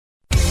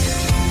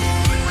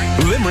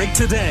Limerick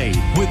Today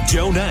with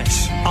Joe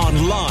Nash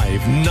on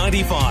Live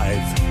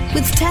 95.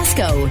 With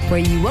Tesco, where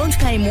you won't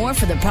pay more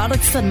for the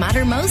products that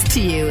matter most to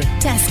you.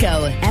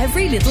 Tesco,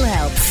 every little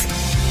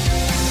helps.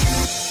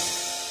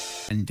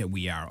 And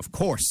we are, of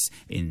course,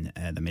 in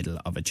the middle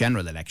of a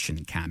general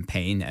election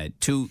campaign.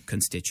 Two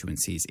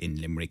constituencies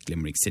in Limerick,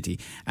 Limerick City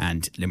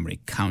and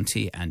Limerick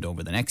County. And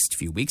over the next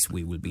few weeks,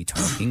 we will be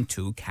talking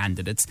to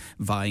candidates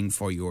vying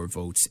for your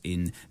votes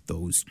in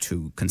those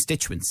two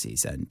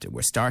constituencies. And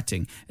we're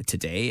starting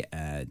today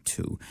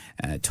to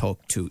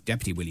talk to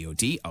Deputy Willie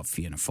O'Dea of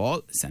Fianna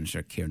Fáil,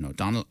 Senator Kieran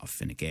O'Donnell of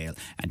Fine Gael,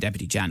 and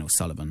Deputy Jan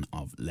O'Sullivan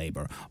of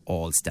Labour,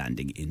 all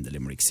standing in the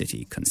Limerick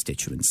City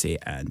constituency.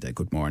 And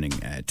good morning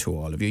to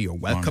all of you.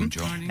 You're welcome.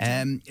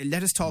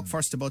 Let us talk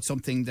first about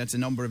something that a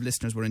number of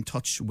listeners were in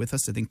touch with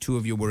us. I think two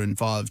of you were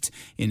involved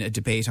in a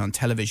debate on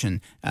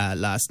television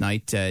last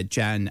night,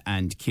 Jan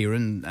and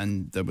Kieran,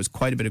 and there was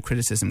quite a bit of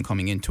criticism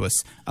coming into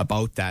us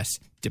about that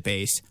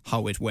debate,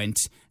 how it went,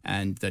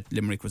 and that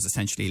Limerick was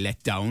essentially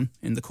let down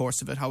in the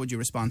course of it. How would you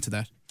respond to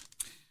that?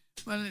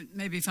 Well,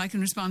 maybe if I can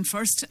respond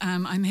first.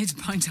 I made a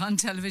point on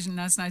television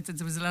last night that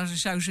there was a lot of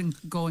shouting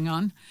going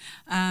on.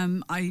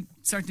 I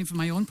certainly, from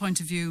my own point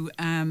of view,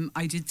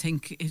 I did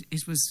think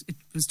it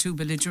was too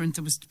belligerent.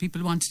 There was people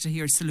who wanted to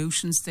hear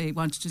solutions. They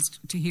wanted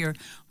to hear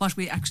what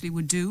we actually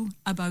would do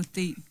about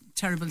the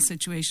terrible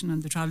situation on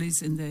the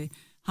trolleys in the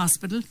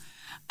hospital.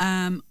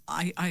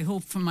 I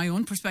hope from my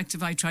own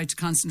perspective I tried to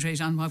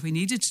concentrate on what we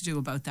needed to do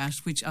about that,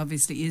 which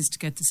obviously is to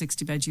get the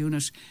 60-bed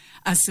unit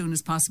as soon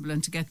as possible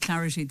and to get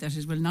clarity that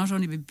it will not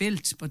only be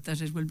built but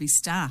that it will be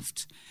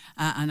staffed,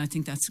 and I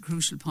think that's a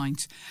crucial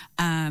point.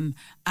 And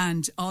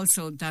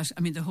also that,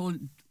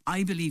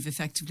 I believe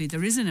effectively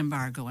there is an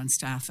embargo on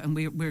staff and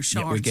we're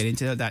short. Yeah, we'll get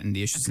into that in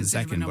the issues in a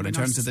second, but in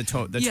terms of the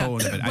tone of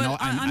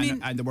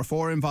it, and there were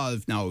four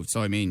involved now,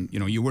 so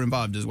you were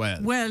involved as well.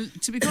 Well,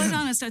 to be quite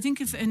honest, I think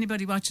if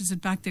anybody watches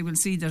it back, they will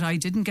see that I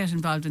didn't get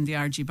involved in the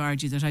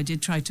argy-bargy, that I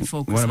did try to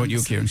focus on What about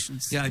you, Kieran?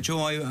 Yeah, Joe,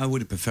 I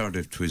would have preferred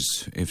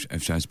if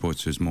I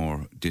suppose there was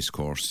more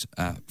discourse.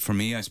 For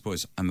me, I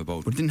suppose I'm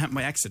about... But it didn't happen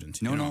by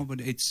accident. No,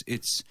 but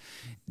it's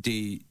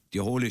the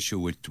whole issue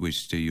with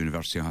the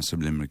University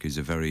Hospital Limerick is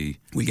a very...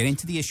 We'll get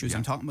into the issues.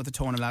 I'm talking about the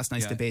tone of last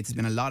night's debate. There's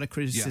been a lot of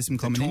criticism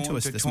coming into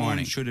us this morning.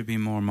 The tone should have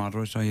been more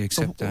moderate, I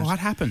accept that. What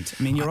happened?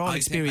 You're all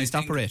experienced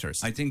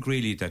operators. I think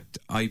really that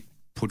I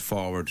put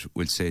forward,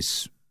 we'll say,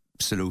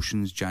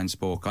 solutions. Jan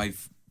spoke.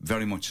 I've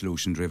very much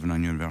solution driven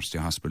on University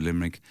Hospital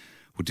Limerick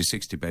with the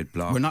 60-bed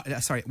block. We're not...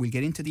 Sorry, we'll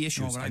get into the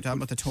issues. I'm talking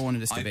about the tone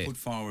of this debate. I put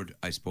forward,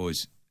 I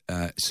suppose,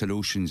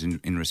 solutions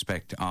in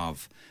respect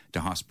of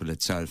the hospital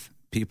itself.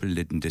 People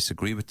didn't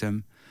disagree with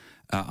them.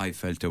 I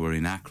felt they were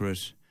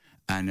inaccurate.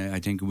 And I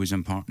think it was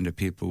important that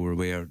people were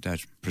aware that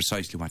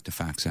precisely what the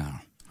facts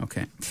are.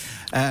 Okay.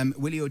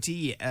 Willie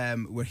O'Dea,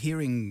 we're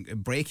hearing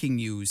breaking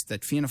news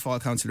that Fianna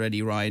Fáil Councillor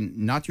Eddie Ryan,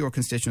 not your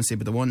constituency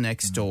but the one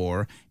next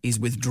door, is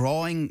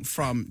withdrawing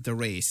from the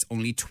race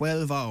only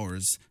 12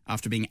 hours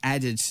after being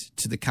added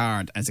to the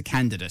card as a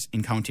candidate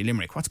in County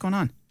Limerick. What's going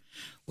on?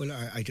 Well,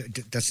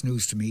 that's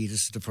news to me.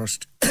 This is the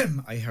first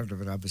I heard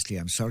of it, obviously.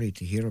 I'm sorry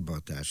to hear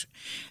about that.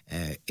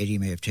 Eddie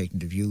may have taken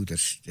the view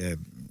that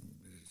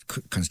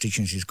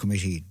Constituencies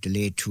Committee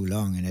delayed too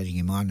long in adding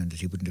him on and that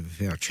he wouldn't have a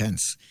fair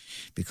chance.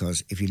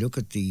 Because if you look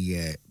at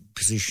the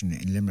position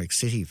in Limerick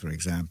City, for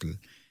example,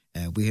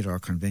 we had our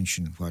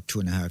convention,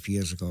 2.5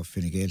 years ago.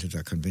 Fine Gael had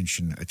our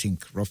convention, I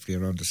think, roughly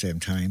around the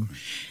same time.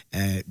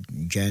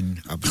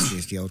 Jen, obviously,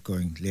 is the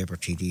outgoing Labour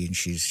TD and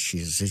she's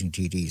a sitting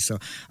TD. So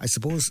I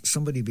suppose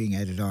somebody being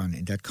added on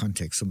in that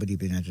context, somebody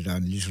being added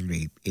on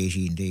literally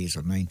 18 days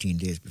or 19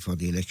 days before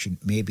the election,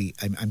 maybe,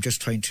 I'm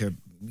just trying to,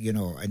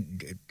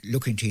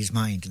 look into his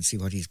mind and see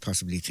what he's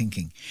possibly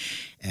thinking.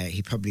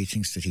 He probably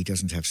thinks that he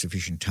doesn't have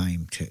sufficient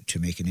time to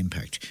make an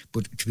impact.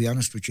 But to be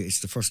honest with you,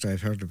 it's the first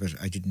I've heard of it.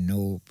 I didn't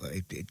know.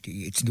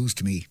 It's news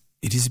to me.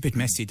 It is a bit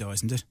messy though,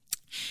 isn't it?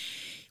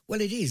 Well,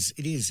 it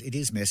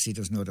is messy.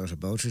 There's no doubt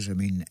about it.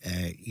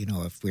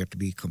 If we're to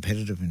be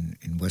competitive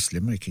in West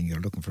Limerick and you're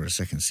looking for a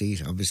second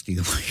seat, obviously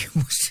you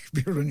must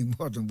be running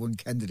more than one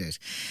candidate.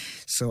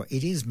 So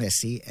it is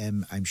messy.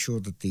 I'm sure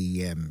that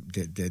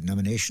the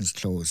nominations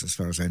close, as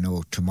far as I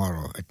know,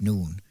 tomorrow at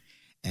noon,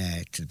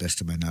 to the best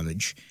of my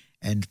knowledge.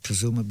 And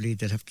presumably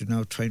they'll have to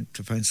now try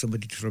to find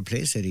somebody to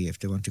replace Eddie if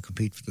they want to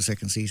compete for the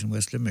second seat in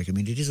West Limerick.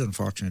 It is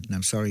unfortunate, and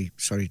I'm sorry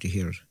to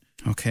hear it.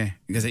 Okay,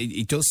 because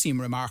it does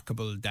seem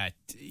remarkable that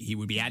he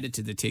would be added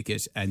to the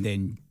ticket and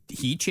then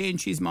he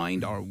changed his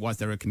mind, or was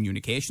there a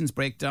communications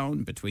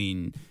breakdown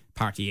between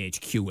Party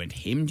HQ and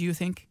him, do you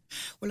think?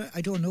 Well,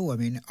 I don't know.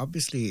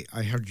 Obviously,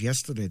 I heard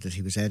yesterday that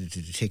he was added to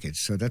the ticket,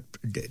 so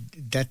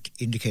that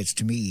indicates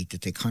to me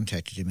that they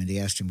contacted him and they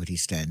asked him would he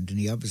stand, and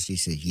he obviously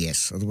said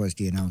yes, otherwise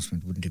the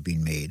announcement wouldn't have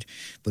been made.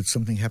 But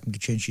something happened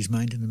to change his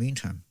mind in the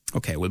meantime.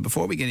 Okay, well,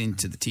 before we get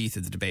into the teeth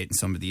of the debate and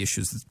some of the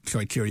issues that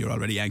quite clear you're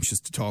already anxious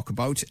to talk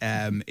about,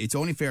 it's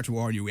only fair to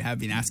warn you, we have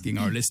been asking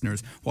our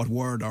listeners what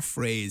word or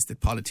phrase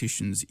that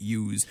politicians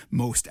use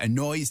most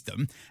annoys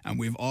them, and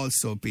we've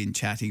also been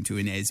chatting to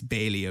Inez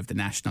Bailey of the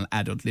National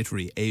Adult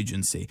Literary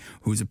Agency,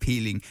 who's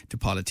appealing to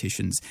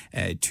politicians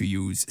to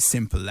use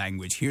simple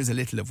language. Here's a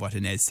little of what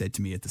Inez said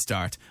to me at the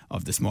start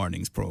of this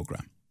morning's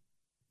programme.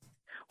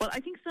 Well, I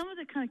think some of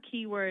the kind of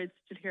key words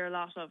to hear a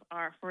lot of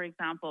are, for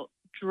example,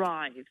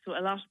 drive. So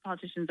a lot of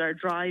politicians are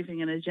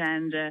driving an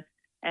agenda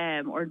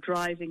or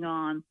driving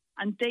on,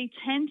 and they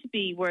tend to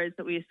be words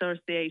that we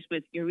associate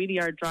with you really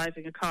are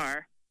driving a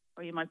car,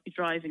 or you might be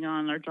driving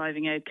on or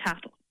driving out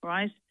cattle,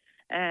 right?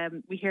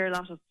 We hear a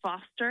lot of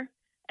foster.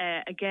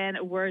 Again,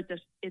 a word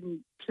that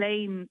in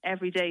plain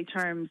everyday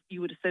terms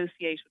you would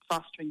associate with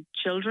fostering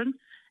children.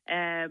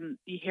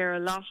 You hear a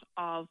lot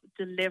of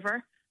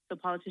deliver. So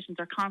politicians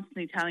are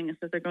constantly telling us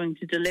that they're going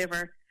to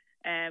deliver,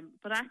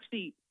 but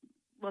actually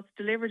what's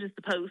delivered is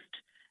the post.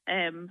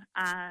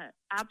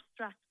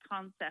 Abstract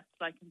concepts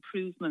like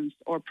improvements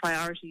or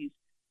priorities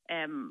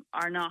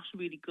are not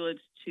really good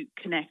to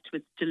connect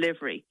with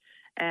delivery.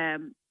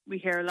 We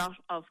hear a lot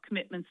of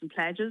commitments and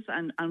pledges,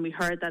 and we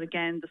heard that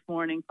again this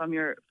morning from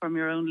your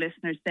own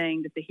listeners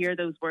saying that they hear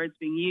those words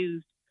being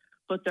used,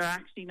 but they're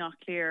actually not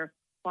clear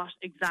what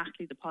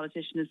exactly the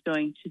politician is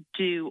going to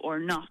do or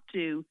not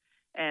do.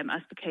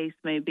 As the case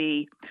may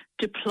be.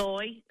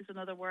 Deploy is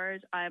another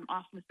word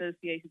often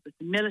associated with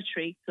the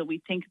military, so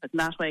we think of it in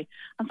that way.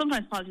 And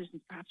sometimes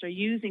politicians perhaps are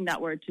using that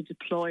word to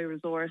deploy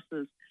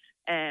resources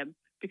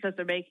because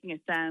they're making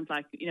it sound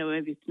like,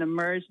 maybe it's an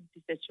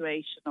emergency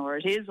situation or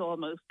it is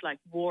almost like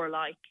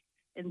warlike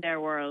in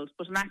their world.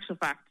 But in actual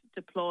fact,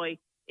 deploy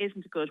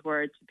isn't a good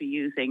word to be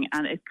using,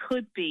 and it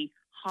could be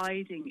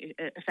hiding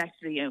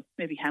effectively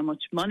maybe how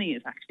much money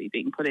is actually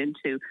being put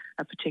into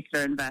a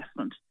particular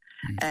investment.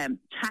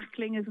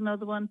 Tackling is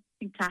another one. I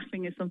think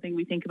tackling is something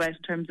we think about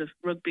in terms of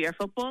rugby or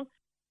football.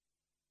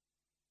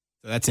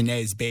 So that's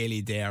Inez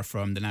Bailey there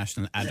from the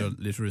National Adult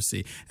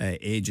Literacy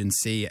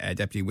Agency.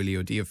 Deputy Willie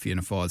O'Dea of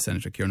Fianna Fáil,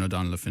 Senator Kieran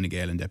O'Donnell of Fine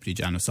Gael and Deputy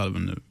Jan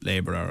O'Sullivan of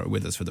Labour are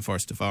with us for the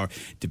first of our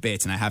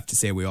debates. And I have to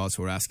say, we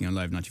also were asking on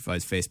Live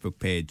 95's Facebook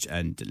page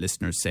and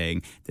listeners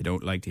saying they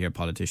don't like to hear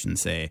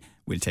politicians say,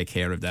 we'll take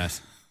care of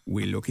that,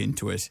 we'll look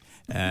into it,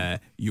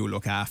 you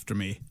look after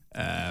me.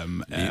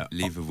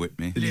 Leave it with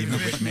me. Leave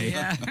it with me.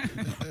 Yeah.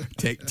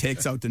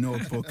 Takes out the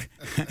notebook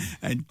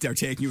and they're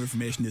taking your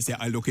information. They say,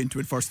 I'll look into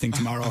it first thing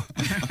tomorrow.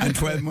 And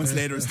 12 months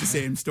later, it's the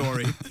same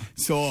story.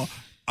 So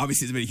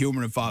obviously there's a bit of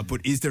humour involved,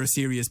 but is there a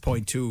serious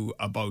point too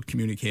about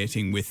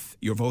communicating with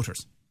your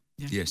voters?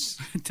 Yeah. Yes.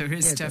 There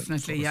is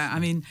definitely, yeah. I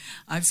mean,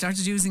 I've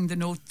started using the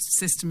note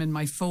system in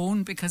my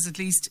phone because at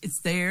least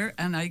it's there,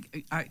 and I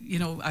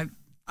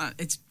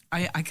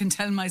can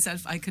tell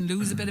myself I can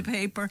lose a bit of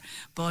paper,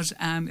 but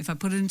if I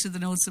put it into the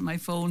notes on my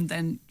phone,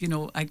 then,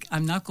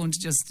 I'm not going to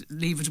just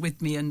leave it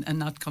with me and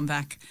not come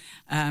back.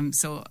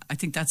 So I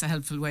think that's a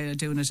helpful way of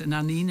doing it. And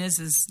on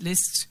Inez's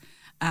list,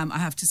 I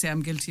have to say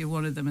I'm guilty of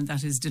one of them, and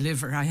that is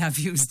deliver. I have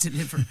used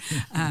deliver.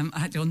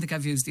 I don't think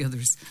I've used the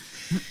others.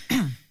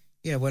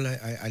 Yeah, well,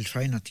 I'll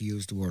try not to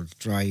use the word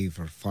drive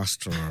or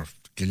foster or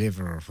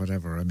deliver or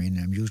whatever. I mean,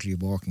 I'm usually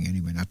walking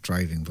anyway, not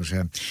driving. But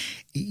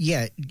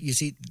yeah, you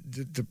see,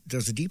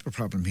 there's a deeper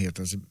problem here.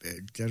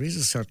 There is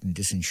a certain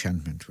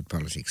disenchantment with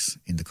politics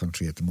in the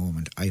country at the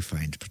moment, I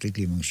find,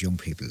 particularly amongst young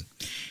people.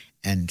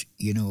 And,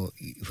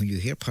 when you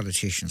hear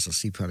politicians or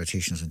see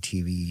politicians on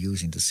TV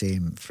using the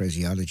same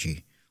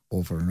phraseology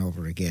over and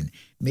over again,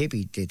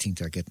 maybe they think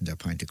they're getting their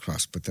point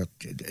across, but that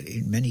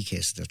in many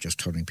cases they're just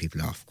turning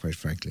people off, quite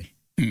frankly.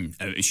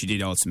 She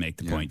did also make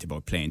the point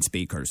about plain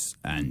speakers,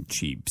 and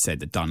she said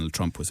that Donald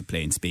Trump was a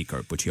plain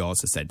speaker, but she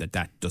also said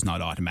that does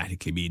not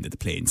automatically mean that the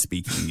plain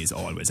speaking is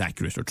always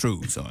accurate or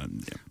true. So,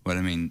 Well,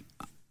 I mean,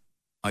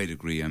 I'd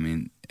agree. I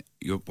mean,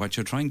 what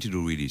you're trying to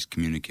do really is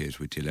communicate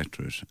with the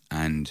electorate,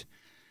 and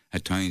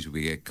at times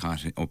we get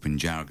caught up in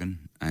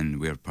jargon, and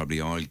we're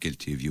probably all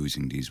guilty of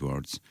using these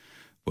words.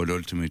 But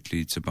ultimately,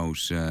 it's about,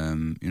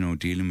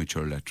 dealing with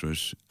your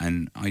electorate.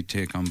 And I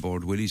take on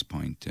board Willie's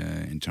point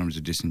in terms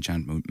of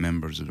disenchantment with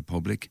members of the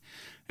public,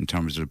 in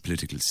terms of the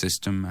political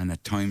system. And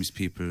at times,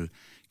 people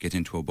get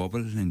into a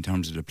bubble in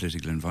terms of the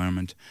political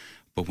environment.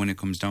 But when it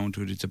comes down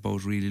to it, it's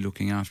about really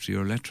looking after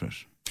your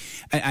electorate.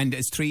 And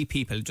as three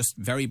people, just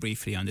very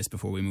briefly on this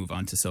before we move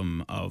on to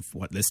some of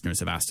what listeners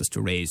have asked us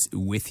to raise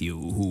with you,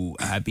 who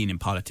have been in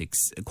politics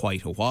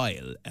quite a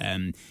while,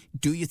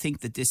 do you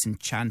think the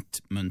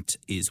disenchantment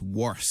is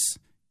worse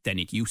than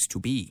it used to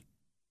be?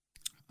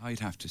 I'd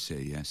have to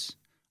say yes.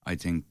 I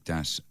think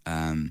that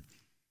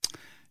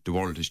the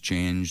world has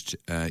changed.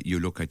 You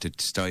look at the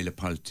style of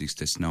politics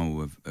that's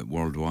now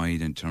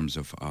worldwide in terms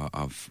of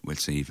we'll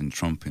say, even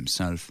Trump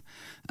himself.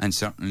 And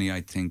certainly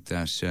I think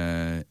that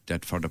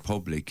that for the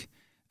public,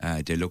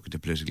 they look at the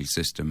political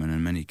system, and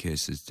in many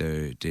cases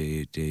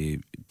they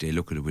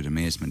look at it with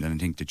amazement. And I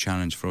think the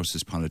challenge for us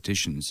as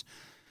politicians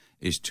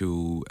is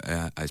to,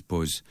 I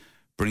suppose,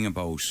 bring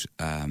about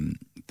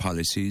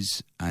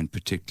policies and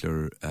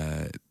particular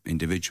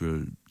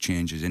individual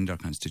changes in their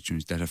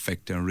constituents that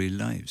affect their real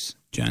lives.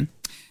 Jan?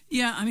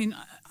 Yeah, I mean,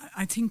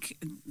 I think,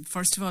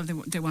 first of all,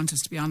 they want us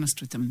to be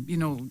honest with them, you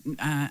know,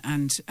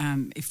 and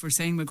if we're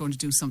saying we're going to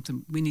do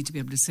something, we need to be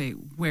able to say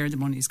where the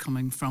money is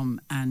coming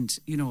from and,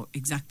 you know,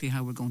 exactly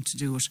how we're going to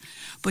do it.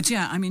 But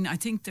yeah, I mean, I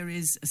think there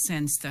is a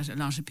sense that a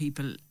lot of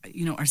people,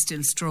 you know, are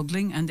still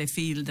struggling, and they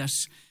feel that,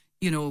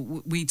 you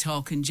know, we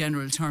talk in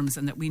general terms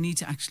and that we need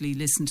to actually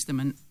listen to them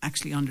and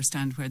actually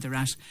understand where they're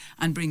at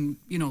and bring,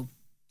 you know,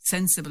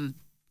 sensible,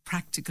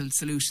 practical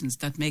solutions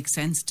that make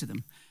sense to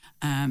them.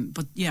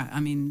 But yeah, I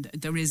mean,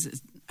 there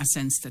is a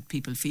sense that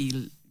people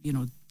feel, you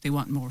know, they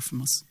want more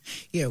from us.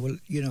 Yeah, well,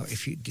 you know,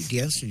 if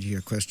the answer to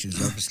your question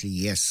is obviously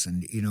yes,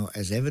 and you know,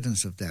 as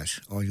evidence of that,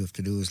 all you have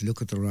to do is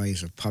look at the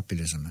rise of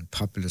populism and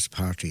populist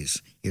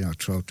parties, you know,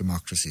 throughout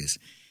democracies.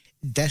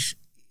 That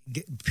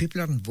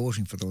people aren't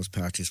voting for those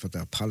parties for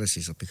their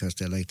policies or because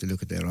they like to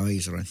look at their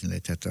eyes or anything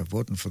like that. They're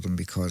voting for them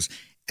because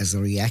as a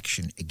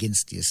reaction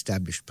against the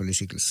established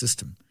political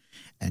system.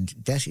 And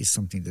that is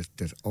something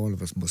that all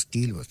of us must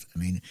deal with. I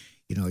mean,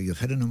 you know, you've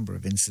had a number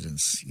of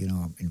incidents, you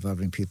know,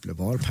 involving people of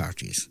all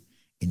parties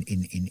in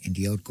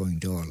the outgoing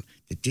Dáil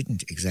that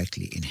didn't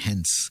exactly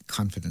enhance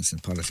confidence in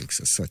politics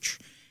as such.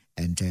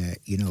 And,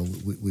 you know,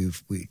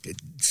 we've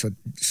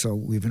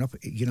been up,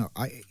 you know,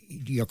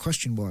 your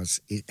question was,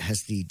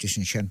 has the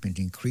disenchantment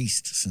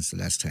increased since the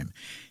last time?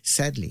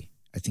 Sadly,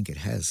 I think it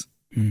has.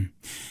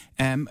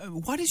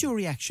 What is your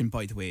reaction,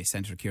 by the way,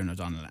 Senator Kieran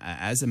O'Donnell,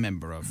 as a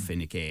member of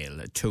Fine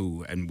Gael,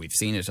 to, and we've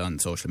seen it on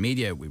social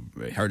media,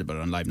 we've heard about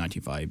it on Live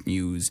 95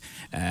 News,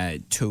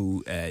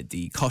 to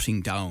the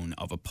cutting down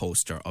of a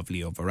poster of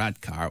Leo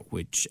Varadkar,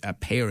 which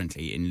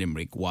apparently in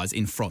Limerick was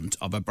in front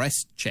of a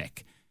breast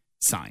check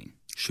sign?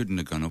 Shouldn't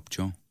have gone up,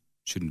 Joe.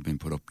 Shouldn't have been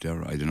put up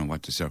there. I don't know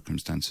what the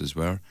circumstances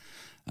were.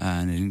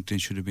 And I think they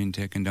should have been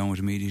taken down with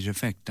immediate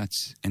effect.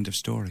 That's end of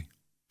story.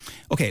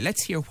 OK,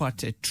 let's hear what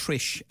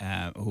Trish,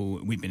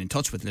 who we've been in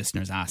touch with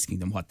listeners asking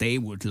them what they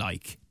would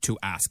like to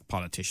ask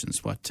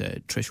politicians, what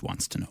Trish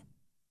wants to know.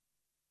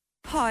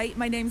 Hi,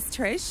 my name's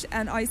Trish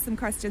and I have some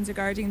questions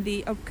regarding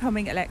the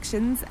upcoming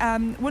elections.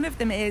 One of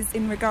them is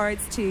in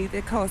regards to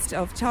the cost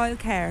of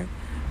childcare.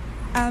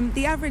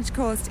 The average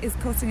cost is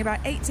costing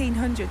about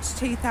 $1,800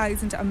 to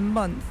 $2,000 a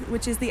month,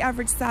 which is the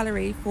average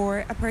salary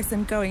for a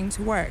person going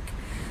to work.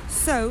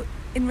 So,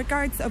 in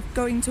regards of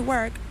going to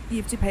work, you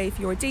have to pay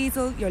for your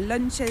diesel, your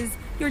lunches,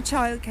 your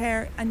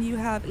childcare, and you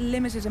have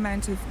limited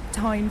amount of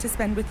time to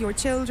spend with your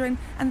children.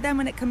 And then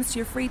when it comes to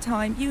your free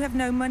time, you have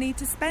no money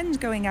to spend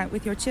going out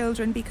with your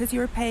children because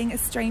you're paying a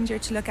stranger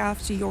to look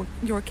after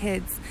your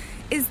kids.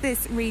 Is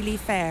this really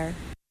fair?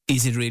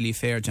 Is it really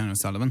fair, Jan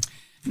O'Sullivan?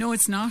 No,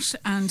 it's not,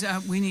 and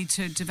we need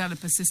to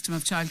develop a system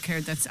of childcare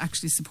that's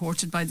actually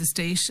supported by the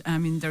state. I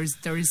mean, there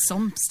is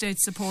some state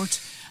support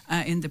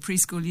in the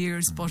preschool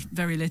years, but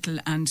very little.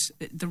 And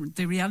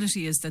the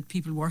reality is that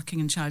people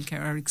working in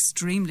childcare are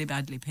extremely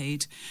badly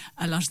paid.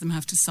 A lot of them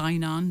have to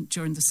sign on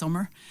during the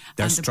summer.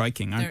 They're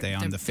striking, aren't they,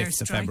 on the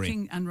 5th of February? They're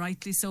striking, and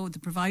rightly so. The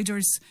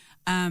providers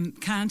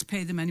can't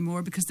pay them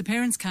anymore because the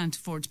parents can't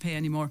afford to pay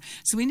anymore.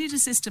 So we need a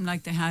system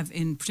like they have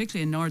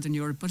particularly in Northern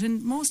Europe, but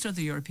in most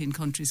other European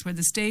countries, where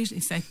the state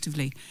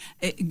effectively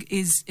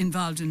is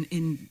involved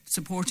in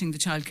supporting the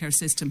childcare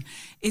system.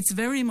 It's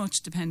very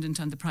much dependent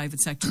on the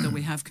private sector, though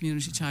we have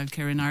community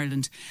childcare in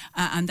Ireland,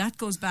 and that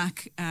goes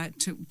back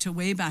to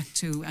way back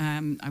to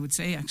I would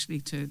say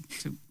actually to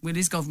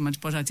Willie's government,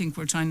 but I think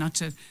we're trying not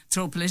to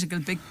throw political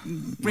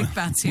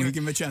brickbats here. We'll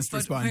give him a chance to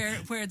respond.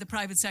 Where the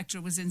private sector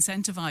was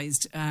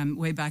incentivised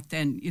way back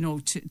then, you know,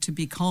 to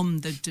become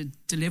the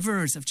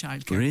deliverers of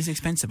childcare. It is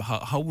expensive.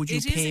 How would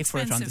you pay for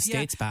it on the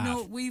state's behalf?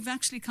 No, we've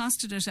actually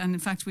costed it, and in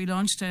fact we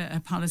launched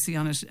a policy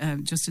on it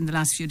just in the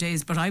last few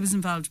days, but I was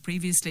involved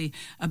previously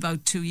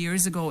about 2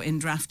 years ago in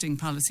drafting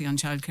policy on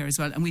childcare as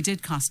well, and we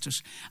did cost it,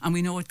 and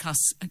we know it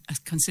costs a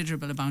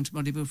considerable amount of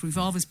money, but we've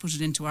always put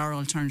it into our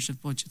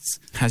alternative budgets.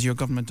 Has your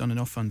government done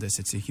enough on this?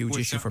 It's a huge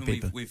issue for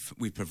people.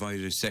 We've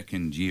provided a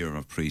second year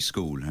of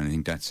preschool, and I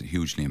think that's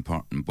hugely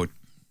important, but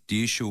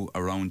the issue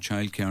around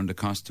childcare and the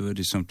cost of it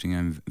is something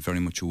I'm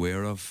very much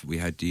aware of. We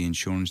had the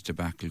insurance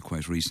debacle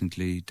quite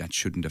recently. That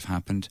shouldn't have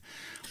happened.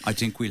 I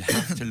think we'll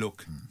have to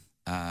look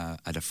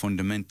at a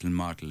fundamental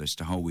model as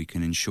to how we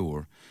can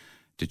ensure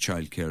that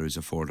childcare is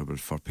affordable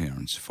for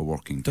parents, for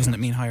working parents. Doesn't it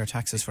mean higher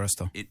taxes for us,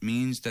 though? It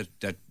means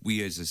that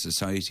we as a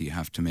society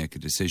have to make a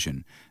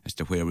decision as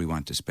to where we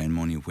want to spend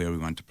money, where we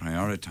want to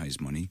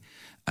prioritise money.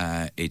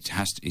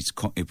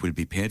 It will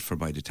be paid for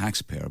by the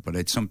taxpayer, but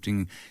it's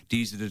something.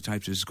 These are the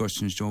types of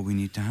discussions, Joe, we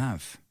need to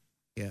have.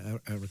 Yeah,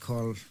 I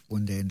recall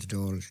one day in the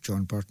Dáil,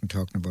 John Burton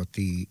talking about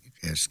the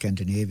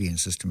Scandinavian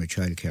system of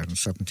childcare, and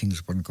certain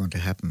things weren't going to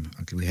happen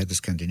until we had the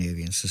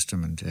Scandinavian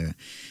system, and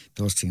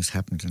those things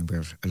happened, and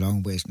we're a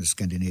long ways in the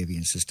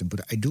Scandinavian system.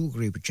 But I do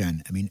agree with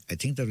Jan. I mean, I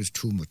think there is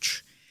too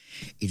much.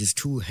 It is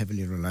too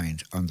heavily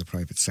reliant on the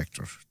private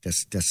sector.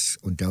 That's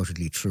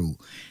undoubtedly true.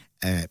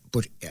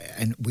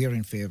 And we're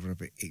in favour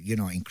of,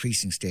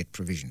 increasing state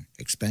provision,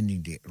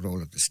 expanding the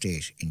role of the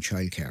state in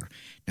childcare.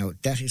 Now,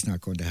 that is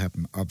not going to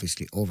happen,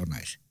 obviously,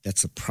 overnight.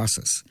 That's a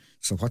process.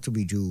 So what do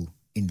we do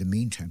in the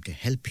meantime to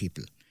help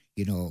people,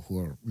 who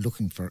are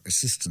looking for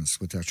assistance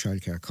with their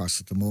childcare costs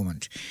at the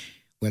moment?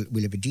 Well,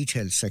 we'll have a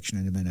detailed section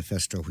in the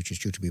manifesto, which is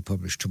due to be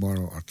published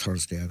tomorrow or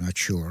Thursday, I'm not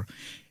sure.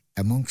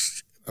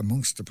 Amongst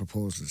the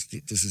proposals,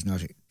 this is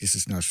not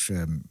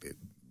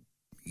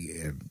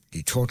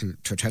the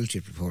totality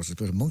of proposals,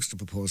 but amongst the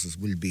proposals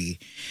will be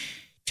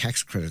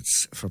tax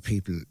credits for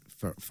people,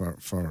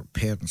 for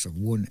parents of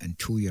 1 and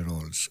 2 year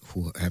olds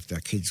who have their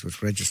kids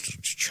with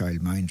registered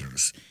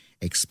childminders,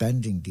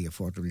 expanding the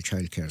affordable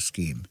childcare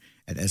scheme.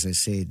 And as I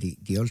say,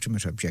 the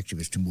ultimate objective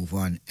is to move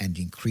on and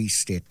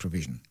increase state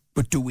provision.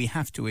 But do we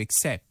have to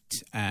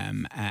accept,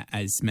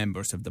 as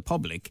members of the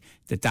public,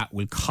 that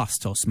will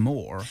cost us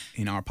more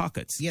in our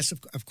pockets? Yes,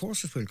 of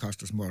course it will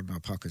cost us more in our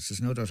pockets.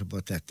 There's no doubt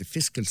about that. The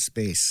fiscal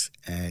space,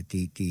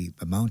 the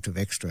amount of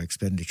extra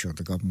expenditure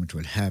the government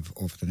will have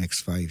over the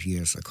next 5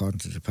 years, according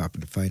to the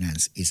Department of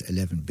Finance, is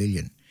 11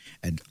 billion.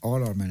 And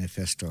all our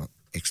manifesto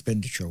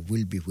expenditure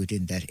will be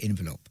within that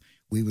envelope.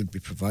 We will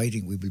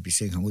be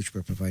saying how much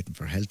we're providing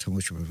for health, how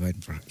much we're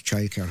providing for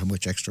childcare, how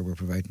much extra we're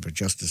providing for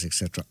justice,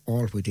 etc.,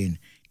 all within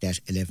that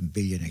 11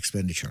 billion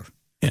expenditure.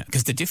 Yeah,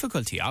 because the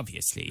difficulty,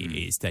 obviously,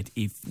 is that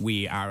if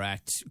we are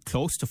at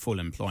close to full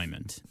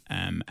employment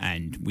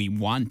and we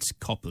want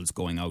couples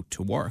going out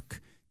to work,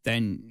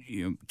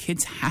 then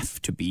kids have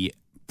to be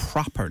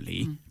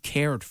properly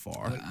cared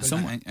for. That's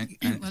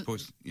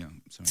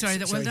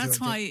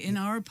why in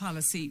our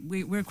policy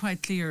we're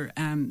quite clear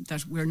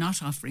that we're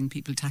not offering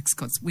people tax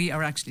cuts. We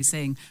are actually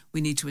saying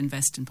we need to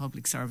invest in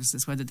public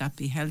services, whether that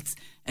be health,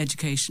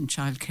 education,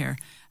 childcare,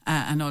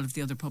 and all of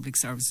the other public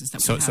services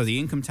that we have. So the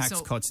income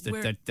tax cuts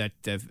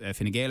that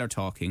Fine Gael are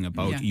talking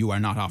about, you are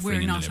not offering.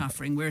 We're not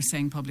offering. We're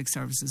saying public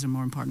services are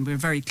more important. We're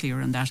very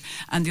clear on that.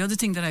 And the other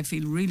thing that I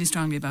feel really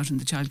strongly about in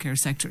the childcare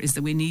sector is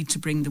that we need to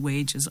bring the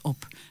wages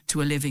up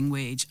to a living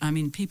wage. I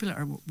mean, people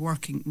are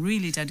working,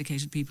 really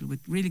dedicated people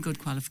with really good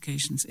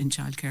qualifications in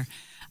childcare,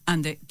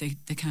 and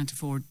they can't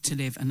afford to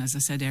live. And as I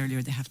said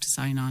earlier, they have to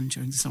sign on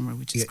during the summer,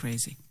 which is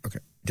crazy. Okay.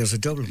 There's a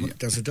double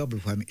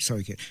whammy.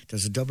 Sorry, Kate.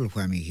 There's a double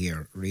whammy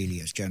here,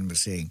 really, as Jan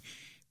was saying.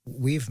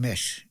 We've met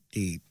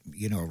the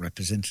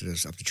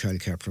representatives of the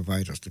childcare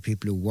providers, the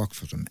people who work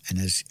for them, and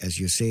as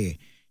you say,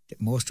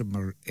 most of them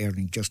are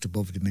earning just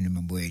above the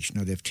minimum wage.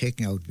 Now, they've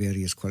taken out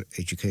various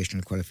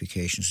educational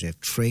qualifications. They've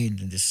trained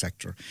in this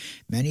sector.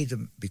 Many of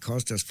them,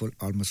 because there's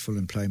almost full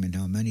employment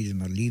now, many of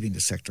them are leaving the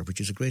sector,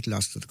 which is a great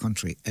loss to the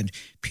country. And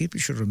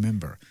people should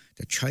remember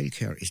that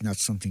childcare is not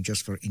something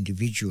just for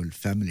individual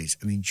families.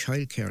 I mean,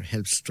 childcare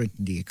helps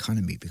strengthen the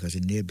economy because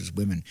it enables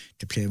women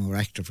to play a more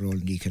active role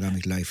in the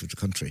economic life of the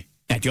country.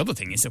 The other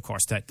thing is, of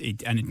course, that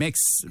it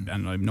makes,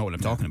 and I know what I'm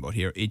talking about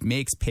here, it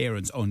makes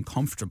parents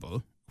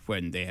uncomfortable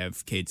when they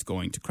have kids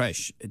going to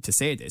creche to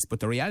say this,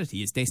 but the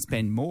reality is they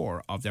spend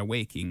more of their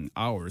waking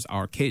hours,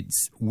 our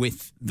kids,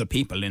 with the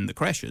people in the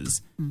creches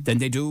than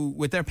they do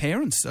with their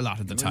parents a lot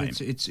of the time.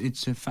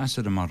 It's a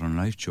facet of modern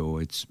life, Joe.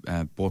 It's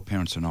both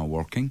parents are now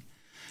working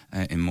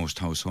in most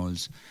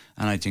households,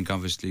 and I think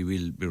obviously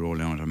we'll be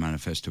rolling out our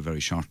manifesto very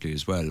shortly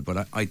as well.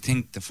 But I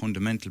think the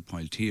fundamental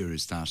point here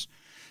is that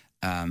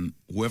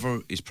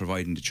whoever is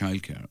providing the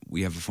childcare,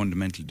 we have a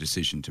fundamental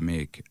decision to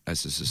make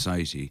as a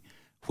society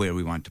where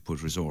we want to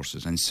put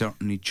resources, and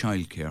certainly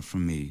childcare for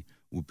me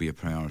would be a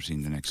priority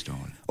in the next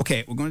Dáil.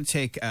 OK, we're going to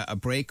take a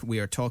break. We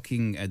are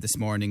talking this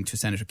morning to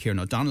Senator Kieran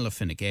O'Donnell of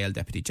Fine Gael,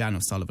 Deputy Jan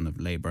O'Sullivan of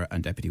Labour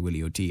and Deputy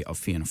Willie O'Dea of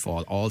Fianna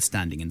Fáil, all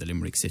standing in the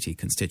Limerick City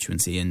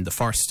constituency in the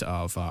first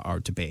of our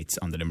debates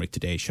on the Limerick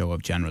Today show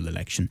of General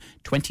Election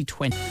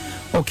 2020.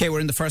 OK, we're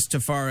in the first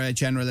of our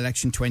General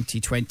Election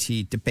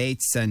 2020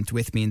 debates, and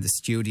with me in the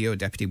studio,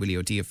 Deputy Willie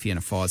O'Dea of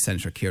Fianna Fáil,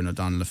 Senator Kieran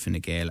O'Donnell of Fine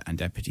Gael and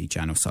Deputy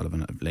Jan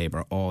O'Sullivan of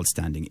Labour, all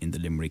standing in the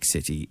Limerick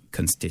City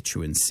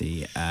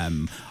constituency.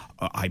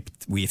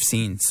 We have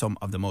seen some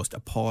of the most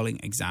appalling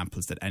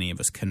examples that any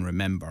of us can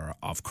remember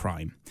of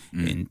crime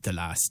in the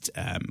last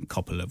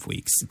couple of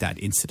weeks.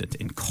 That incident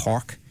in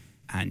Cork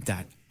and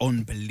that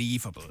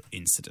unbelievable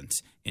incident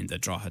in the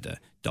Drogheda,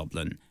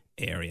 Dublin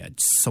area.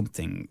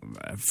 Something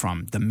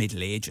from the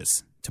Middle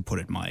Ages, to put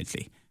it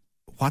mildly.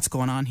 What's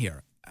going on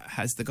here?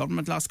 Has the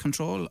government lost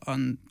control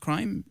on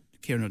crime,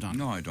 Kieran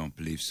O'Donnell? No, I don't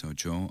believe so,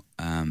 Joe.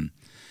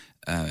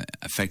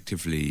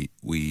 Effectively,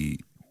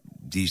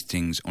 these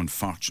things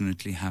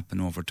unfortunately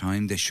happen over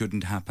time. They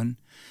shouldn't happen.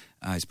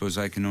 I suppose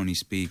I can only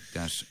speak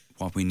that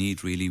what we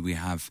need really, we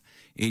have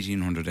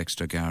 1,800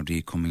 extra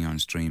Gardaí coming on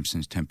stream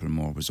since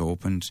Templemore was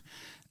opened.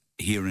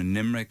 Here in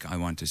Limerick, I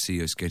want to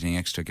see us getting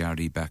extra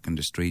Gardaí back in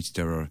the streets.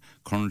 There are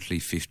currently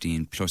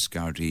 15 plus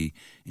Gardaí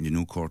in the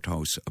new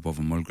courthouse above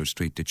on Mulger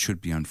Street that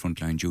should be on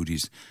frontline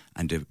duties,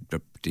 and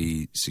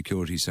the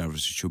security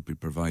services should be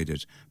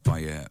provided by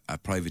a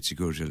private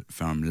security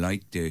firm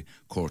like the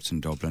courts in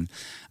Dublin.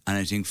 And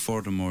I think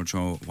furthermore,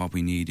 Joe, what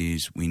we need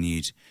is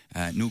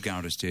new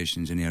Garda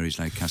stations in areas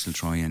like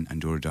Castletroy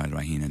and Dúradile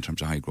Raheen in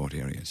terms of high growth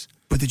areas.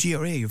 But the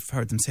GRA, you've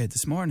heard them say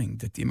this morning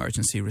that the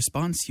emergency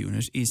response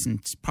unit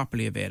isn't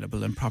properly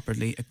available and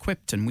properly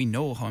equipped, and we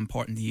know how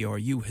important the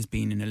ERU has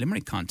been in a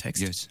Limerick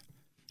context. Yes.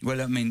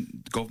 Well, I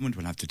mean, government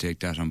will have to take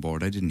that on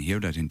board. I didn't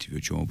hear that interview,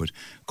 Joe, but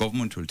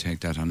government will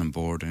take that on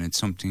board, and it's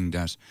something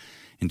that,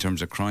 in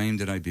terms of crime,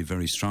 that I'd be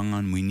very strong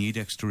on. We need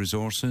extra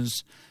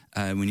resources.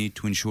 We need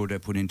to ensure they're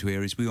put into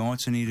areas. We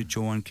also need it,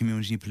 Joe, on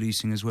community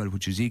policing as well,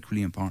 which is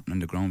equally important on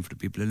the ground for the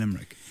people of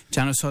Limerick.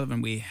 John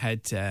O'Sullivan, we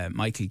had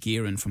Michael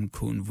Gearan from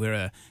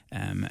Coonvira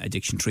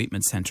Addiction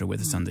Treatment Centre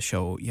with us on the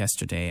show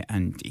yesterday,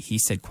 and he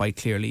said quite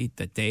clearly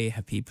that they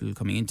have people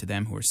coming into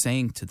them who are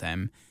saying to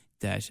them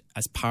that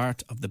as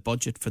part of the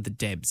budget for the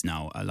DEBs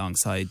now,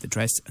 alongside the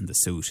dress and the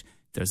suit,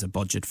 there's a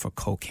budget for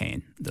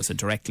cocaine. There's a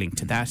direct link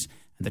to that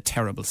and the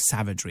terrible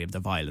savagery of the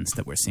violence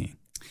that we're seeing.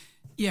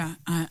 Yeah,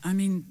 I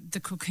mean, the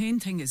cocaine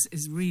thing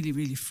is really,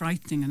 really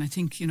frightening. And I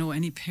think, you know,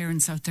 any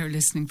parents out there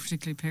listening,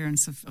 particularly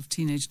parents of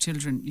teenage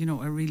children, you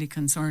know, are really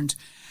concerned.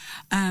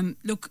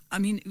 Look, I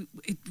mean,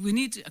 we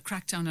need a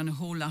crackdown on a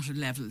whole lot of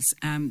levels.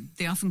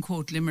 They often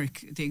quote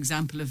Limerick, the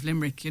example of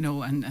Limerick, you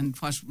know, and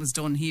what was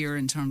done here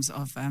in terms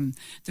of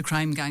the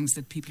crime gangs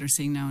that people are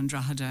seeing now in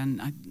Drogheda and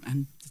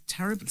the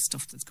terrible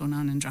stuff that's going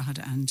on in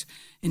Drogheda and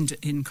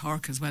in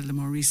Cork as well, the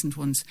more recent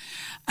ones.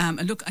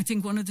 And look, I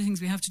think one of the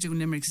things we have to do in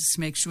Limerick is to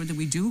make sure that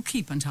we do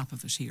keep on top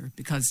of it here,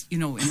 because, you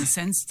know, in a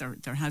sense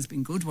there has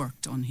been good work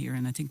done here,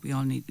 and I think we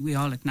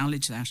all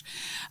acknowledge that.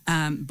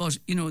 But,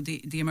 you know,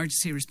 the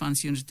emergency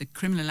response unit, the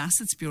Criminal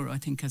Assets Bureau, I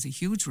think has a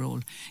huge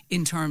role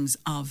in terms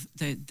of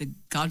the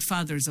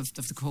godfathers of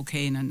the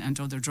cocaine and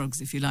other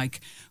drugs, if you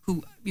like,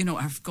 who, you know,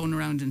 are going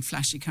around in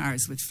flashy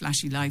cars with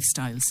flashy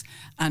lifestyles,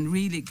 and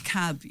really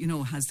CAB, you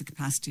know, has the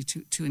capacity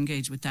to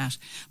engage with that.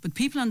 But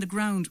people on the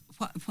ground,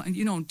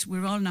 you know,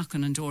 we're all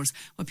knocking on doors.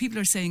 What people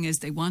are saying is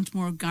they want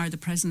more Garda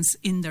presence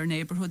in their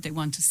neighbourhood. They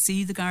want to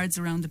see the guards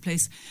around the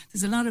place.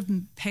 There's a lot of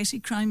petty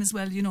crime as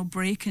well, you know,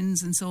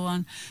 break-ins and so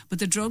on. But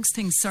the drugs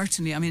thing,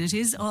 certainly, I mean, it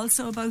is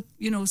also about,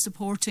 you know,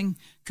 supporting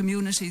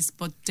communities,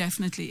 but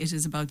definitely it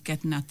is about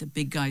getting at the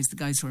big guys, the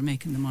guys who are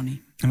making the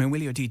money. I mean,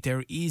 Willie O'D,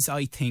 there is,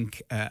 I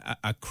think,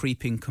 a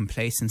creeping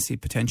complacency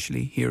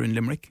potentially here in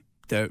Limerick.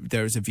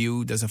 There's a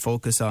view, there's a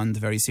focus on the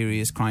very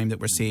serious crime that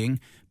we're seeing.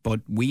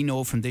 But we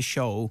know from this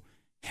show,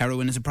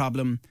 heroin is a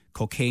problem,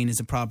 cocaine is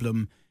a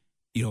problem.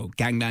 You know,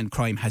 gangland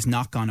crime has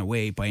not gone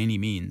away by any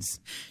means.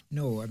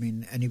 No, I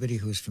mean, anybody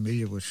who's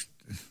familiar with,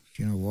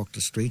 you know, walk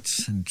the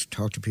streets and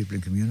talk to people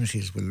in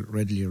communities will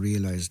readily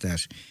realise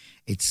that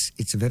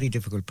it's a very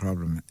difficult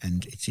problem,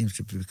 and it seems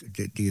to be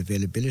the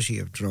availability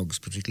of drugs,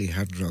 particularly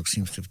hard drugs,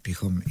 seems to have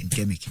become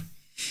endemic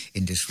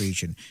in this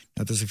region.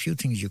 Now, there's a few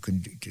things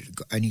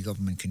any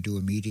government can do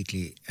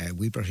immediately.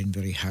 We brought in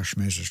very harsh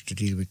measures to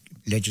deal with,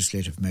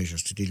 legislative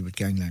measures to deal with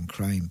gangland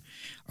crime.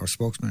 Our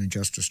spokesman in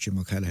Justice, Jim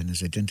O'Callaghan,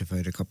 has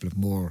identified a couple of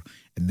more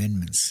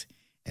amendments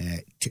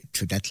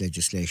to that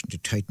legislation to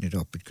tighten it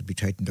up. It could be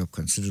tightened up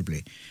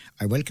considerably.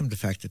 I welcome the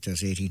fact that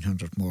there's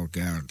 1,800 more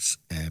guards.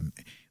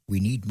 We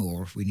need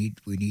more. We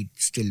need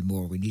still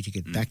more. We need to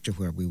get back to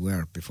where we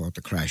were before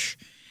the crash.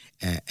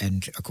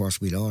 And of course,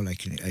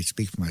 I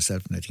speak for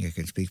myself, and I think I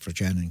can speak for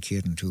Jan and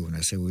Kieran too, and I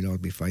say we'll all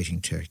be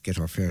fighting to get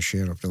our fair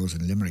share of those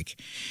in Limerick.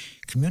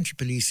 Community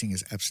policing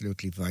is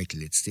absolutely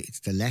vital. It's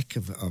the lack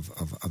of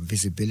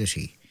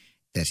visibility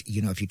that,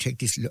 you know, if you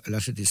take a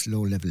lot of this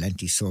low-level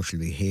antisocial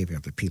behaviour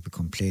that people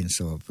complain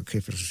so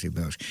vociferously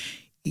about,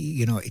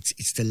 you know,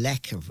 it's the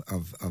lack of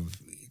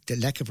the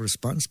lack of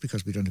response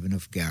because we don't have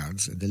enough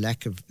guards, and the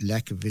lack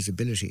of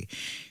visibility.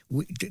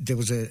 There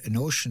was a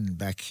notion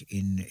back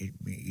in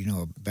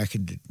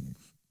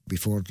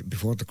before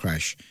the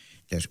crash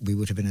that we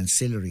would have an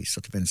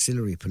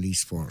ancillary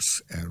police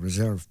force,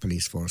 reserve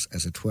police force,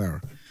 as it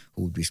were,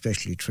 who would be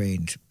specially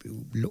trained.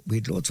 We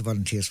had loads of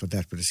volunteers for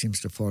that, but it seems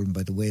to have fallen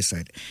by the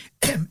wayside.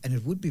 And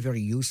it would be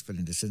very useful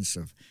in the sense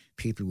of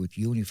people with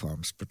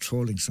uniforms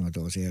patrolling some of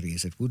those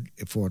areas. It would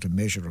afford a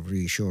measure of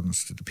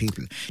reassurance to the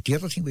people. The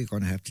other thing we're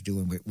going to have to do,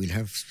 and we'll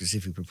have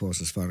specific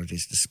proposals for it,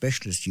 is the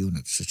specialist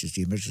units, such as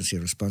the Emergency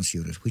Response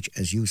Unit, which,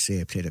 as you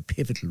say, played a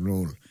pivotal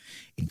role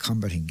in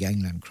combating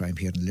gangland crime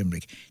here in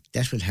Limerick.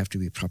 That will have to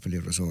be properly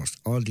resourced.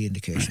 All the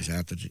indications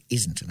are that it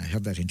isn't, and I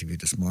heard that interview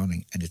this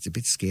morning, and it's a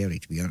bit scary,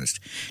 to be honest.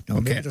 Now,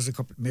 okay.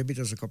 maybe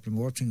there's a couple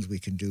more things we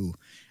can do.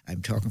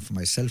 I'm talking for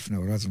myself now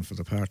rather than for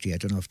the party. I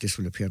don't know if this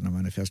will appear in the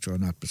manifesto or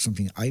not, but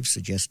something I've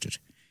suggested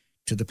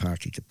to the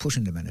party to put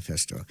in the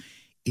manifesto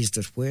is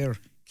that where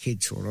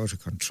kids who are out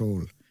of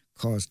control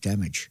cause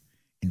damage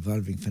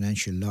involving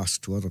financial loss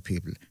to other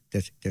people,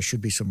 that there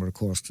should be some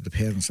recourse to the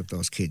parents of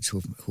those kids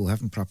who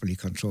haven't properly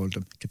controlled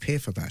them to pay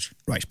for that.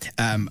 Right.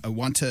 I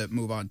want to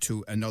move on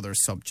to another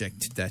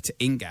subject that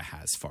Inga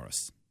has for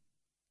us.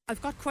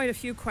 I've got quite a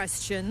few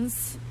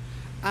questions.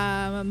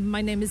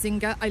 My name is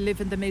Inga. I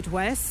live in the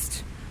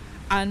Midwest.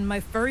 And my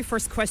very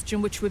first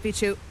question, which would be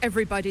to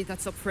everybody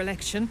that's up for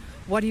election,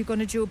 what are you going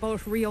to do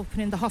about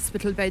reopening the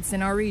hospital beds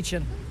in our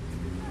region?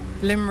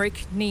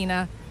 Limerick,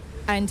 Nina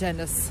and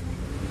Ennis.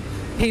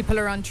 People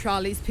are on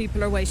trolleys,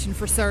 people are waiting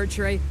for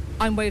surgery.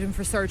 I'm waiting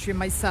for surgery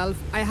myself.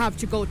 I have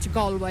to go to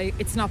Galway.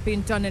 It's not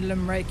being done in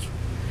Limerick.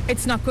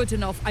 It's not good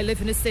enough. I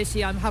live in a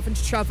city. I'm having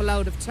to travel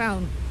out of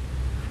town.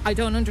 I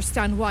don't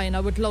understand why, and I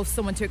would love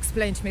someone to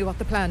explain to me what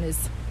the plan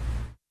is.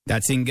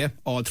 That's Inga.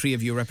 All three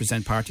of you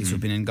represent parties who've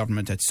been in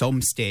government at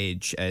some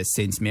stage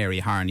since Mary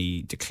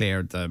Harney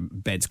declared the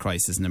beds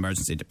crisis and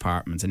emergency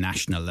department a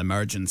national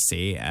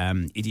emergency.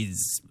 It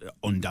is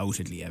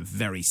undoubtedly a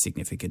very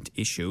significant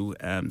issue.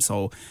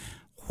 So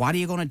what are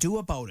you going to do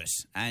about it?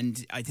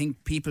 And I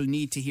think people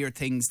need to hear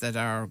things that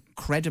are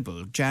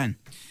credible. Jan?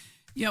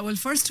 Yeah, well,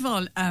 first of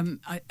all,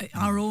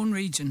 our own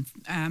region,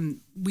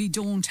 we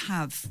don't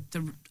have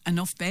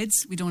enough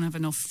beds. We don't have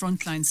enough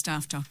frontline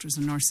staff, doctors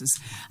and nurses.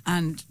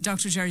 And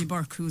Dr. Jerry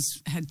Burke,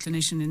 who's head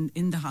clinician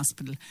in the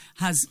hospital,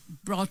 has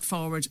brought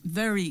forward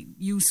very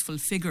useful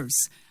figures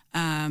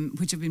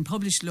which have been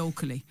published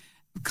locally,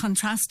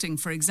 contrasting,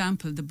 for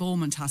example, the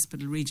Beaumont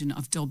Hospital region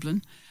of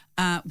Dublin,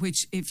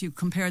 which, if you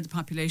compare the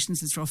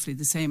populations, is roughly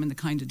the same in the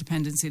kind of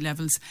dependency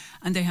levels,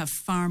 and they have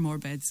far more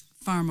beds,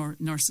 far more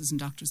nurses and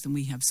doctors than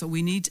we have. So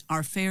we need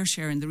our fair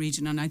share in the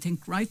region, and I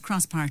think right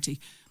cross-party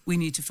we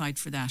need to fight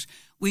for that.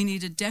 We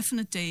need a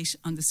definite date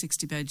on the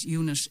 60-bed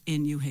unit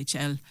in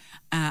UHL,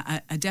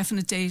 a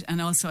definite date,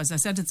 and also, as I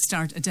said at the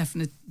start, a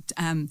definite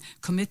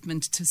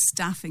commitment to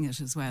staffing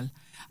it as well,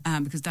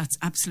 because that's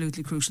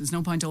absolutely crucial. There's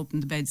no point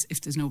opening the beds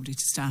if there's nobody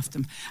to staff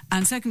them.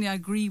 And secondly, I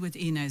agree with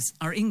Inga,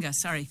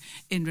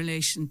 in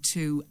relation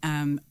to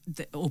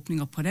the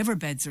opening up whatever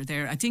beds are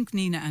there. I think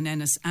Nina and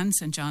Ennis and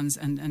St John's,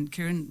 and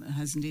Kieran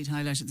has indeed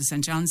highlighted the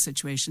St John's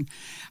situation,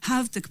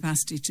 have the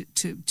capacity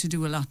to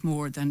do a lot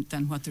more than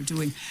what they're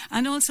doing.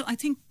 And also, I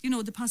think,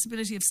 the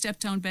possibility of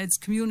step-down beds,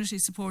 community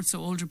support so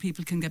older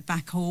people can get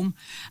back home.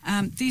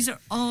 These are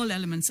all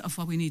elements of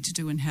what we need to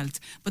do in health.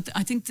 But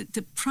I think that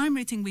the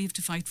primary thing we have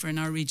to fight for in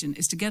our region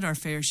is to get our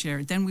fair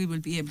share. Then we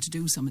will be able to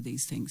do some of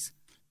these things.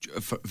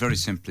 Very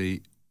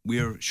simply,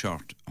 we're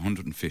short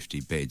 150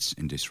 beds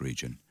in this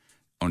region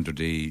under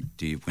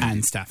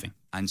and staffing.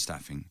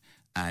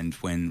 And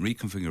when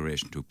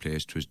reconfiguration took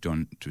place,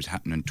 it was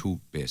happening on two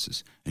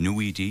bases. A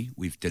new ED,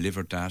 we've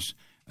delivered that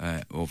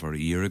over a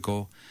year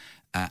ago,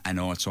 and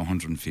also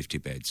 150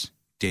 beds.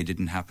 They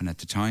didn't happen at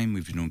the time.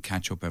 We've been doing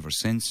catch-up ever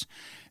since.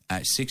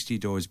 60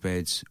 of those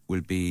beds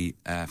will be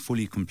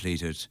fully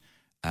completed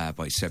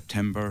by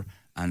September,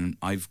 and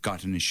I've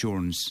got an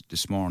assurance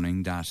this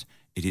morning that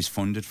it is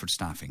funded for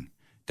staffing.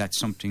 That's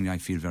something I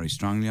feel very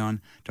strongly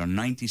on. There are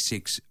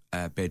 96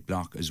 bed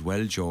block as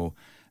well, Joe,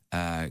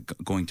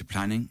 going to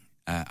planning.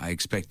 I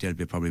expect they'll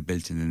be probably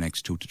built in the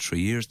next 2 to 3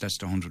 years. That's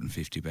the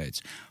 150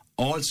 beds.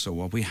 Also,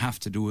 what we have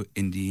to do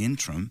in the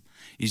interim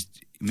is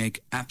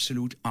make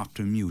absolute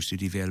optimum use of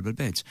the available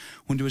beds.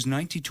 When there was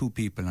 92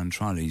 people on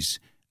trolleys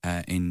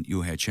in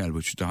UHL,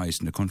 which is the highest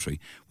in the country,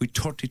 with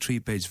 33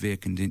 beds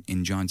vacant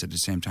in John's at the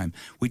same time,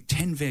 with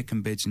 10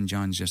 vacant beds in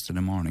John's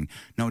yesterday morning.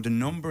 Now, the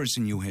numbers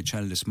in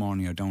UHL this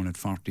morning are down at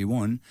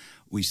 41.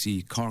 We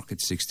see Cork at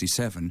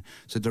 67.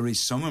 So there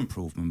is some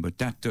improvement, but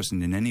that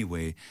doesn't in any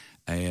way,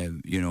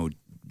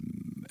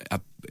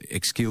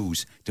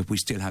 excuse that we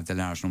still have the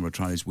large number of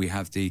trolleys. We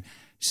have the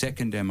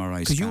second MRI.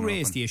 Because you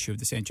raised the issue of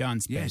the St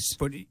John's beds, yes.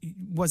 But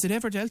was it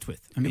ever dealt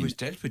with? It was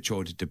dealt with,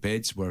 Joe, that the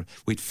beds were,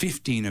 with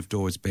 15 of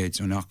those beds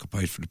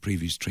unoccupied for the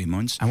previous 3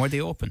 months. And were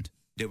they opened?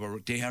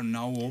 They are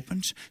now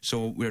opened,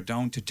 so we're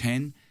down to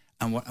 10.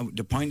 And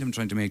the point I'm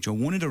trying to make, Joe,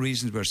 one of the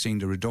reasons we're seeing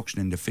the reduction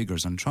in the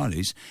figures on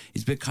trolleys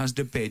is because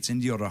the beds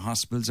in the other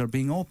hospitals are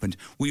being opened.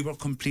 We were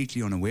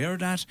completely unaware of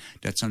that.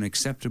 That's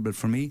unacceptable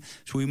for me.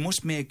 So we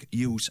must make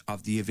use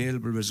of the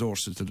available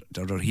resources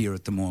that are here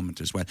at the moment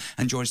as well.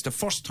 And, Joe, it's the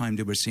first time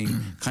that we're seeing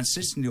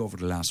consistently over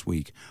the last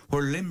week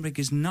where Limerick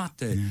is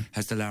not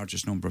has the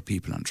largest number of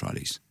people on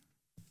trolleys.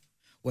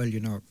 Well,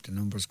 the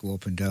numbers go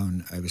up and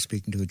down. I was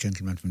speaking to a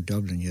gentleman from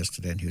Dublin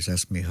yesterday, and he was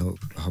asking me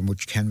how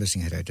much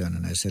canvassing had I done,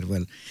 and I said,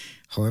 well,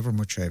 however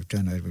much I've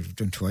done, I would have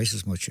done twice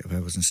as much if I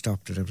wasn't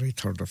stopped at every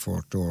third or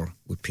fourth door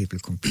with people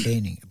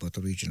complaining about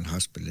the regional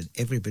hospital. And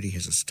everybody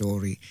has a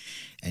story,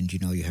 and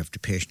you have to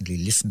patiently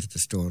listen to the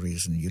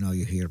stories, and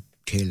you hear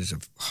tales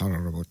of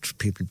horror about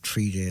people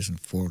 3 days and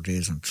 4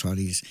 days on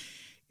trolleys.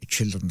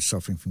 Children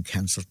suffering from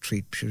cancer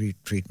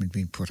treatment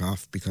being put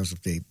off because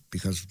of the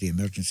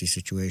emergency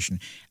situation.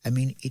 I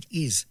mean, it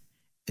is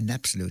an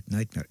absolute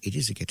nightmare. It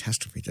is a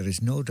catastrophe. There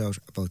is no doubt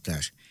about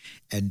that.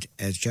 And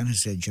as John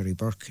has said, Jerry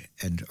Burke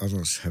and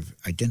others have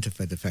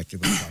identified the fact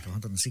that we're about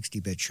 160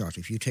 beds short.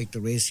 If you take the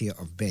ratio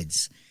of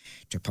beds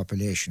to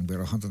population,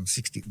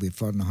 we've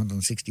fallen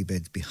 160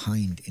 beds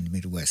behind in the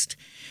Midwest.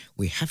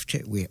 We have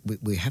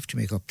to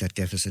make up that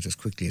deficit as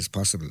quickly as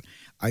possible.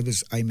 I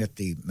met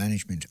the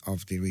management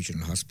of the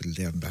regional hospital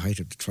there in the height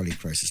of the trolley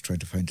crisis, trying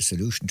to find a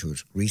solution to it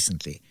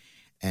recently.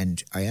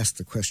 And I asked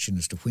the question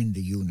as to when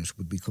the unit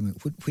would be coming,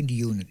 when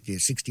the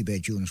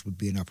 60-bed unit would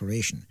be in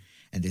operation,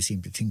 and they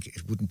seem to think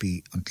it wouldn't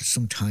be until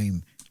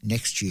sometime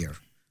next year.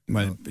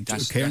 Well,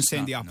 Kieran's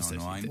saying the opposite.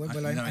 I'm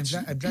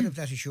glad of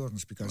that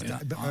assurance, because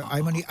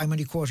I'm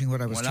only quoting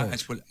what I was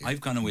told.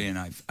 I've gone away and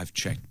I've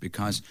checked,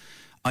 because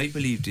I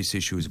believe this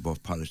issue is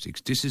above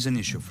politics. This is an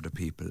issue for the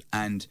people.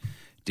 And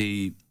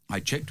I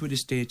checked with the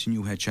state and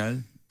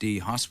UHL. The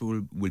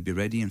hospital will be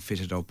ready and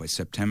fitted out by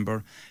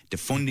September. The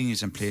funding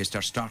is in place.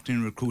 They're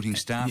starting recruiting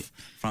staff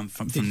from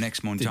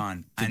next month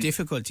on. The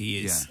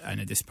difficulty is,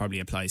 and this probably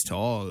applies to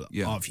all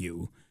of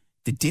you,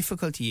 the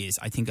difficulty is,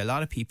 I think a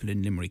lot of people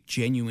in Limerick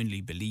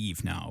genuinely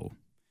believe now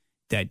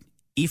that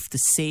if the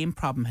same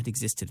problem had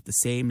existed at the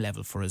same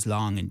level for as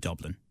long in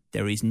Dublin,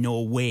 there is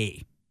no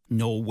way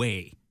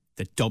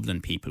that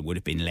Dublin people would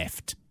have been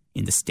left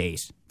in the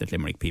state that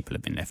Limerick people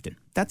have been left in.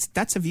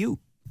 That's a view.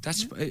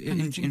 That's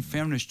in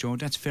fairness, Joe.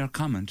 That's fair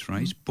comment,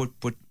 right? But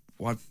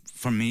what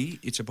for me,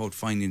 it's about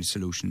finding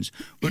solutions.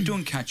 We're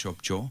doing catch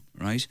up, Joe,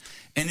 right?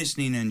 Ennis,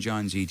 Nina and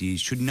John's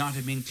EDs should not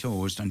have been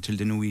closed until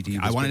the new ED was.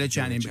 I want to let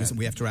Jan in because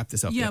we have to wrap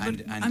this up. Yeah,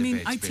 but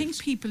I think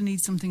people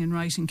need something in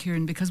writing,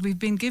 Kieran, because we've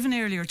been given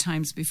earlier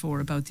times before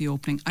about the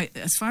opening.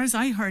 As far as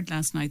I heard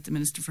last night, the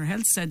Minister for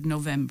Health said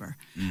November.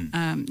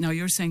 Now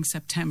you're saying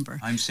September.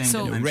 I'm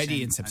saying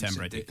ready in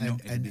September.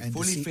 And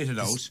fully fitted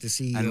out. The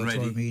CEO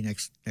told me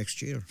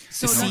next year.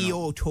 So the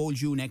CEO told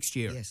you next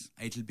year. Yes,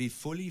 it'll be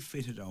fully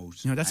fitted out.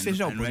 No, that's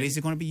fitted out. But is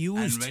it going to be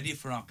used? And ready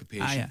for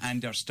occupation.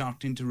 And they're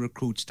starting to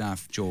recruit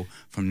staff, Joe,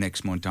 from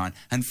next month on.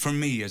 And for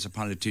me, as a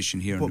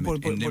politician here in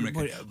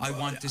Limerick, I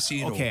want to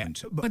see it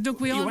opened. But look,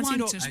 we all want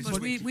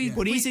it.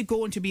 But is it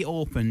going to be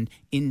opened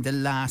in the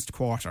last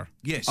quarter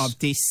of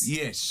this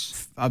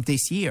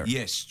year?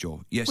 Yes,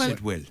 Joe. Yes,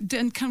 it will.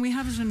 Then can we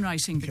have it in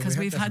writing? Because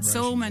we've had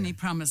so many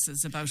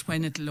promises about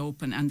when it'll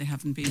open and they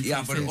haven't been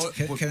fulfilled.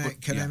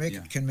 Can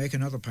I make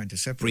another point, a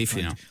separate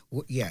briefly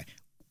point? Now.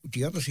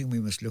 The other thing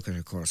we must look at,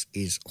 of course,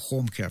 is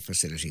home care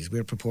facilities.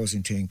 We're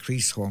proposing to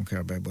increase home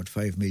care by about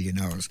 5 million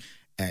hours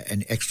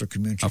and extra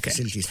community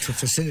facilities to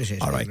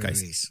facilitate. All right,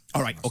 guys.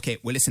 All right, okay.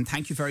 Well, listen,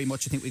 thank you very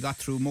much. I think we got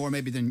through more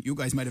maybe than you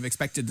guys might have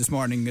expected this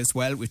morning as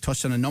well. We've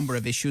touched on a number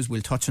of issues.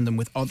 We'll touch on them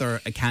with other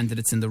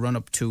candidates in the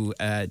run-up to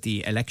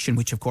the election,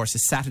 which, of course,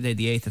 is Saturday,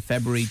 the 8th of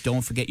February.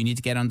 Don't forget, you need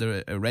to get on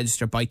the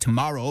register by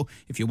tomorrow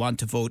if you want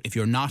to vote. If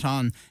you're not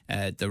on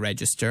the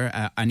register,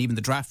 and even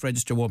the draft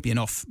register won't be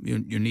enough,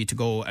 you need to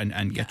go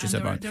and get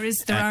yourself on. There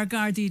are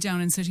Gardaí down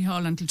in City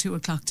Hall until 2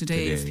 o'clock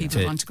today if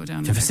people want to go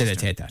down to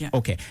facilitate register. that.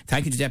 Okay.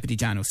 Thank you to Deputy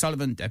Jan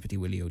O'Sullivan, Deputy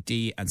Willie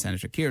O'Dea and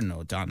Senator Kieran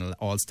O'Donnell,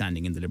 all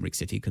standing in the Limerick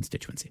City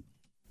constituency.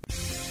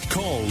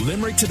 Call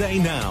Limerick Today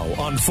now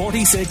on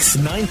 46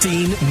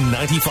 19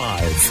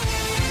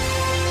 95.